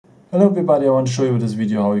Hello everybody, I want to show you with this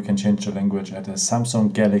video how you can change the language at a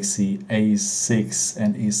Samsung Galaxy A6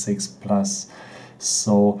 and A6 Plus.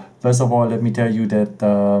 So first of all, let me tell you that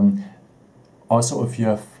also if you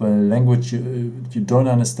have a language you don't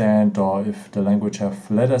understand, or if the language have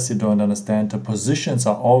letters you don't understand, the positions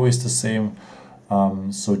are always the same.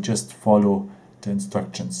 So just follow the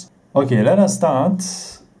instructions. Okay, let us start.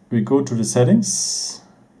 We go to the settings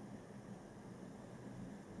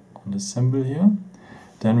on the symbol here.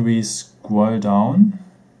 Then we scroll down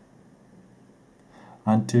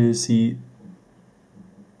until you see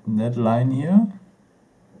that line here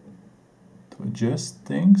to adjust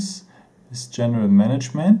things. This general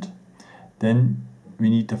management. Then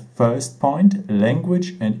we need the first point,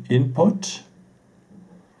 language and input.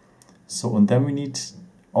 So, and then we need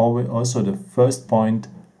also the first point,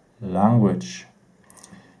 language.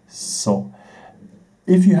 So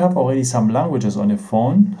if you have already some languages on your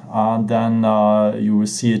phone, then you will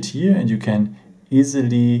see it here and you can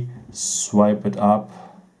easily swipe it up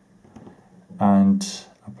and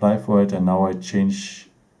apply for it. And now I change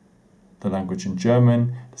the language in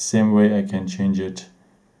German. The same way I can change it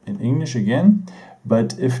in English again.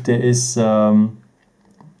 But if there is not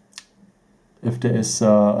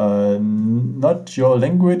your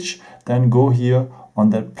language, then go here on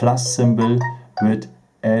that plus symbol with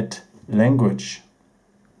add language.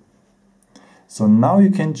 So now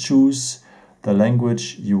you can choose the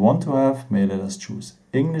language you want to have. Let us choose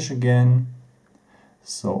English again.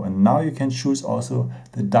 So, and now you can choose also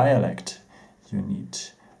the dialect you need.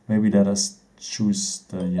 Maybe let us choose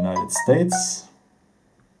the United States.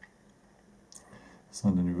 So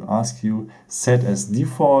then we will ask you set as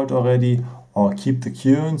default already or keep the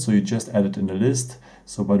current. So you just add it in the list.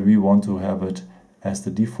 So, but we want to have it as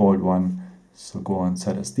the default one. So go on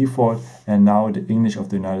set as default. And now the English of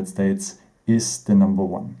the United States is the number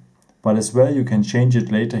one. But as well you can change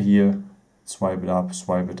it later here, swipe it up,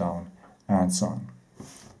 swipe it down, and so on.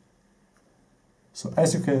 So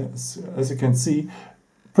as you can see,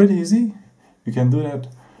 pretty easy. You can do that.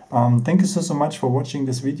 Thank you so much for watching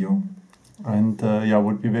this video, and yeah, it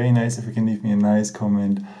would be very nice if you can leave me a nice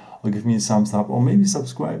comment or give me a thumbs up, or maybe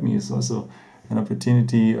subscribe me. It's also an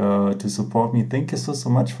opportunity to support me. Thank you so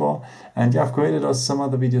much for. And yeah, I've created also some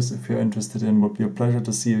other videos if you're interested in. Would be a pleasure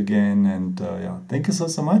to see you again. And yeah, thank you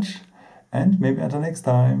so much. And maybe until next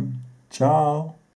time. Ciao.